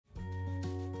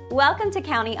Welcome to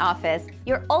County Office,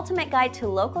 your ultimate guide to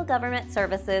local government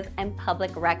services and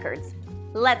public records.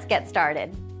 Let's get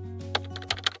started.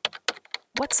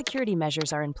 What security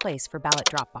measures are in place for ballot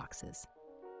drop boxes?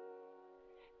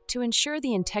 To ensure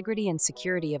the integrity and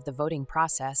security of the voting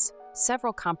process,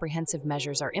 several comprehensive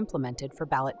measures are implemented for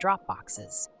ballot drop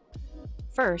boxes.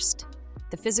 First,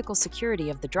 the physical security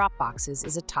of the drop boxes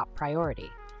is a top priority.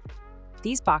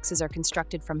 These boxes are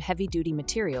constructed from heavy-duty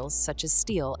materials such as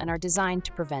steel and are designed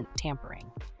to prevent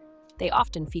tampering. They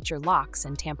often feature locks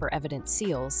and tamper-evident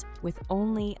seals, with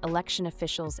only election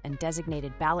officials and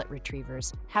designated ballot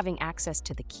retrievers having access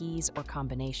to the keys or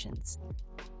combinations.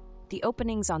 The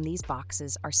openings on these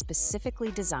boxes are specifically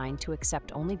designed to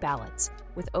accept only ballots,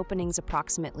 with openings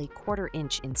approximately 1/4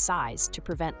 inch in size to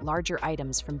prevent larger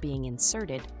items from being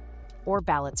inserted or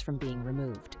ballots from being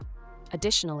removed.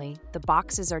 Additionally, the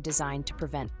boxes are designed to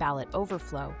prevent ballot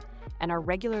overflow and are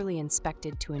regularly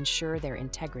inspected to ensure their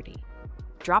integrity.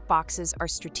 Drop boxes are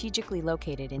strategically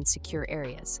located in secure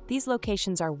areas. These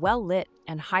locations are well lit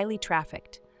and highly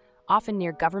trafficked, often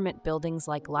near government buildings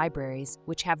like libraries,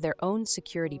 which have their own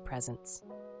security presence.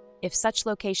 If such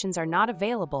locations are not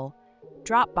available,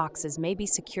 drop boxes may be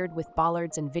secured with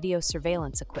bollards and video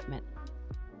surveillance equipment.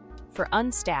 For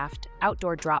unstaffed,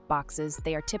 outdoor drop boxes,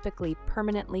 they are typically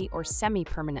permanently or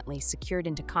semi-permanently secured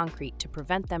into concrete to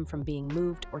prevent them from being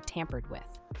moved or tampered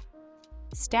with.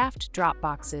 Staffed drop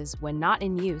boxes, when not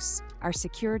in use, are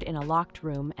secured in a locked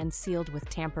room and sealed with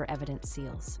tamper-evident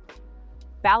seals.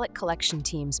 Ballot collection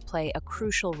teams play a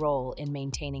crucial role in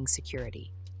maintaining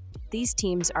security. These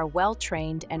teams are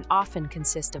well-trained and often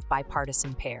consist of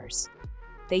bipartisan pairs.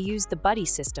 They use the buddy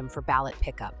system for ballot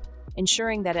pickup,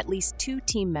 ensuring that at least 2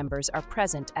 team members are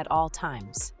present at all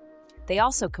times. They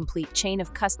also complete chain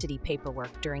of custody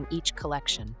paperwork during each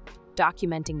collection,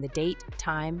 documenting the date,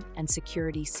 time, and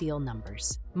security seal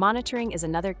numbers. Monitoring is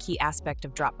another key aspect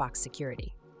of Dropbox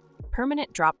security.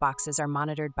 Permanent drop boxes are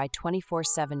monitored by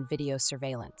 24/7 video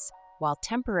surveillance, while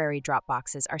temporary drop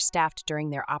boxes are staffed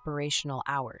during their operational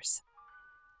hours.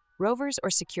 Rovers or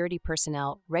security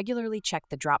personnel regularly check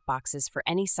the drop boxes for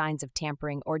any signs of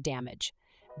tampering or damage,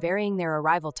 varying their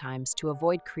arrival times to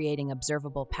avoid creating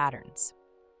observable patterns.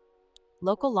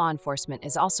 Local law enforcement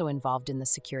is also involved in the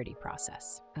security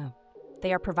process.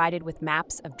 They are provided with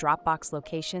maps of Dropbox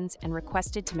locations and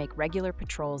requested to make regular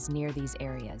patrols near these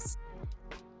areas.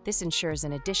 This ensures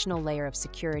an additional layer of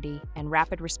security and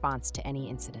rapid response to any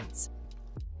incidents.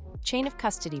 Chain of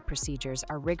custody procedures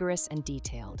are rigorous and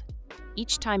detailed.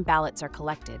 Each time ballots are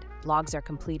collected, logs are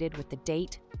completed with the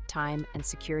date, time, and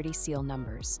security seal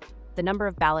numbers. The number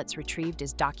of ballots retrieved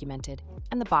is documented,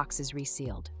 and the box is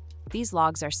resealed. These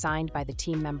logs are signed by the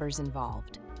team members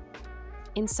involved.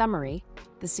 In summary,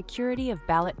 the security of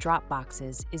ballot drop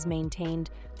boxes is maintained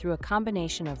through a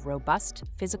combination of robust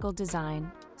physical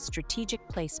design, strategic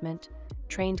placement,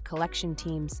 trained collection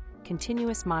teams,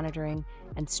 continuous monitoring,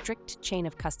 and strict chain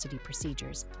of custody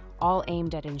procedures, all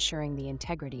aimed at ensuring the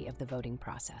integrity of the voting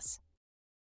process.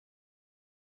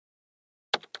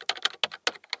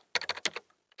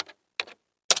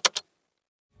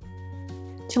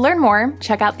 To learn more,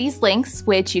 check out these links,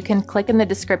 which you can click in the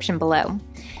description below.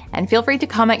 And feel free to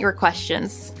comment your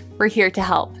questions. We're here to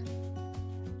help.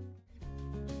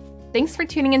 Thanks for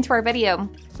tuning into our video.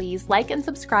 Please like and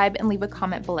subscribe and leave a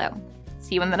comment below.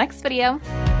 See you in the next video.